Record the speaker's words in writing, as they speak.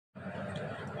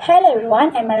Hello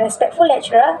everyone, I'm a respectful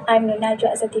lecturer. I'm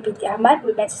Najwa Izzati Binti Ahmad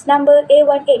with message number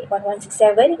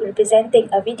A181167 representing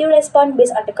a video response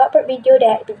based on the corporate video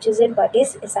that had been chosen for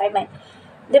this assignment.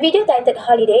 The video titled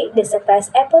Holiday, the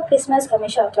Surprise Apple Christmas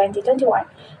Commercial of 2021.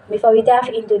 Before we dive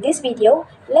into this video,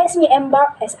 let me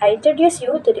embark as I introduce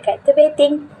you to the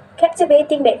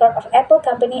captivating background of Apple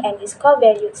company and its core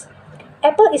values.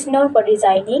 Apple is known for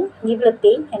designing,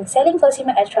 developing, and selling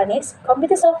consumer electronics,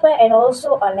 computer software, and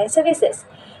also online services.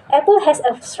 Apple has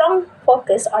a strong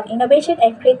focus on innovation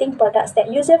and creating products that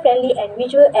are user-friendly and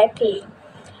visual appealing.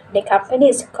 The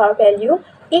company's core values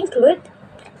include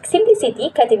simplicity,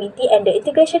 creativity, and the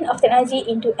integration of technology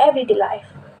into everyday life.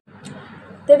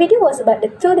 The video was about the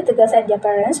two little girls and their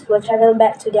parents who traveled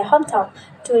back to their hometown.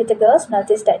 Two little girls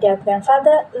noticed that their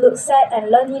grandfather looked sad and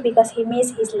lonely because he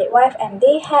missed his late wife and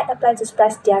they had a plan to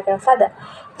surprise their grandfather.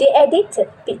 They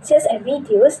edited pictures and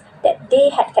videos that they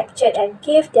had captured and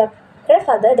gave their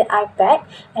grandfather the iPad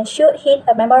and showed him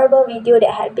a memorable video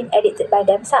that had been edited by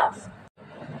themselves.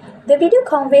 The video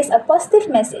conveys a positive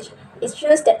message. It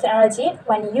shows that technology,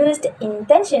 when used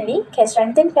intentionally, can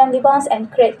strengthen family bonds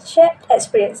and create shared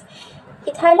experience.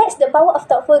 It highlights the power of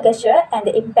thoughtful gesture and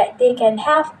the impact they can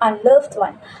have on loved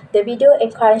ones. The video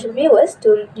encourages viewers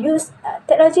to use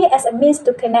technology as a means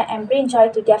to connect and bring joy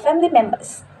to their family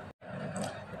members.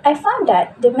 I found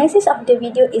that the message of the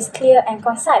video is clear and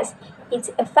concise.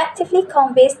 It effectively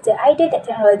conveys the idea that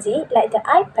technology, like the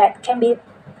iPad, can be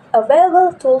a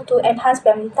valuable tool to enhance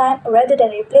family time rather than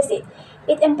replace it.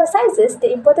 It emphasizes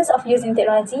the importance of using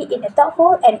technology in a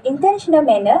thoughtful and intentional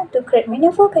manner to create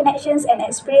meaningful connections and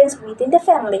experience within the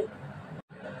family.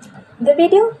 The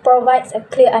video provides a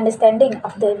clear understanding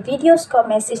of the video's core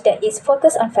message that is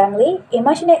focused on family,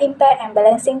 emotional impact, and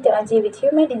balancing technology with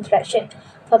human interaction.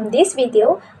 From this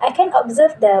video, I can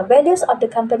observe the values of the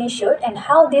company showed and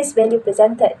how this value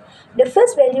presented. The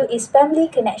first value is family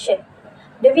connection.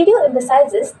 The video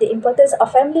emphasizes the importance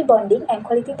of family bonding and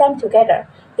quality time together.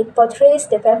 It portrays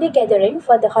the family gathering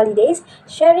for the holidays,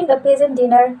 sharing a pleasant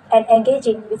dinner, and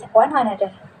engaging with one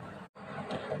another.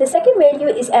 The second value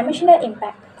is emotional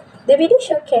impact. The video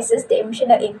showcases the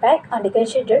emotional impact on the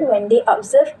grandchildren when they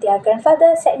observe their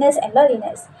grandfather's sadness and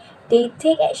loneliness. They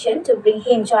take action to bring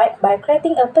him joy by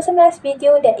creating a personalized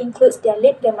video that includes their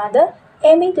late grandmother,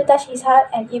 aiming to touch his heart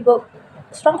and evoke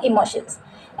strong emotions.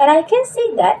 And I can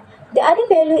say that the other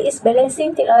value is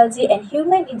balancing technology and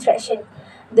human interaction.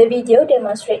 The video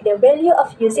demonstrates the value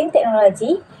of using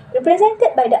technology,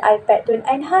 represented by the iPad, to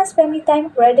enhance family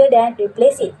time rather than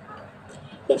replace it.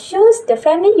 It shows the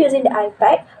family using the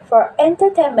iPad for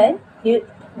entertainment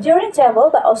during travel,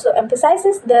 but also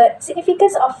emphasizes the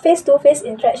significance of face-to-face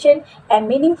interaction and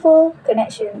meaningful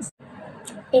connections.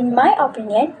 In my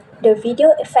opinion, the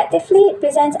video effectively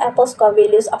presents Apple's core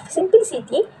values of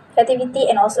simplicity, creativity,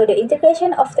 and also the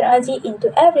integration of technology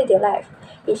into everyday life.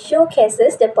 It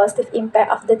showcases the positive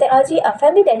impact of the technology on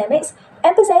family dynamics,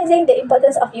 emphasizing the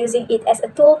importance of using it as a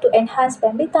tool to enhance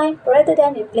family time rather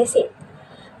than replace it.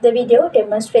 The video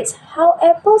demonstrates how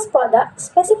Apple's product,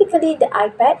 specifically the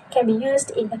iPad, can be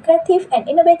used in a creative and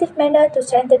innovative manner to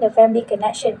strengthen the family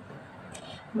connection.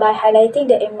 By highlighting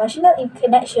the emotional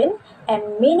connection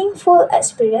and meaningful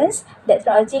experience that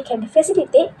technology can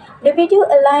facilitate, the video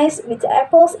aligns with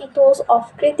Apple's ethos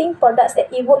of creating products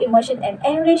that evoke emotion and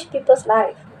enrich people's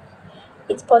lives.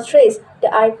 It portrays the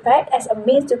iPad as a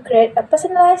means to create a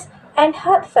personalized and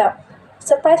heartfelt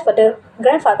surprise for the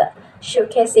grandfather,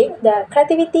 showcasing the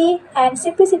creativity and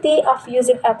simplicity of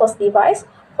using Apple's device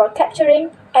for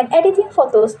capturing and editing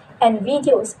photos and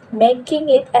videos, making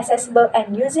it accessible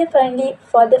and user-friendly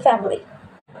for the family.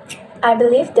 I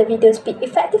believe the video speaks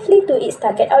effectively to its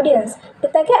target audience. The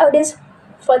target audience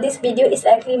for this video is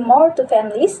likely more to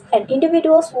families and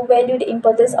individuals who value the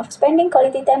importance of spending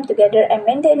quality time together and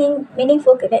maintaining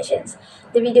meaningful connections.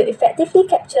 The video effectively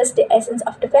captures the essence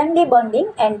of the family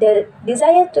bonding and the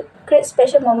desire to create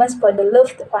special moments for the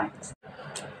loved ones.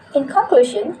 In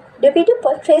conclusion, the video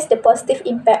portrays the positive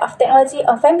impact of technology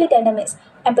on family dynamics,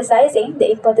 emphasizing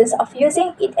the importance of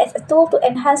using it as a tool to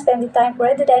enhance family time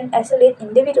rather than isolate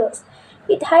individuals.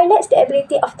 It highlights the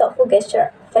ability of thoughtful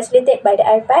gesture, facilitated by the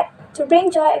iPad, to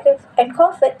bring joy and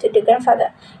comfort to the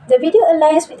grandfather. The video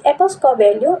aligns with Apple's core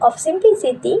value of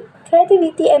simplicity,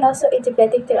 creativity, and also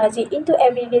integrating technology into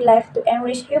everyday life to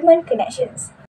enrich human connections.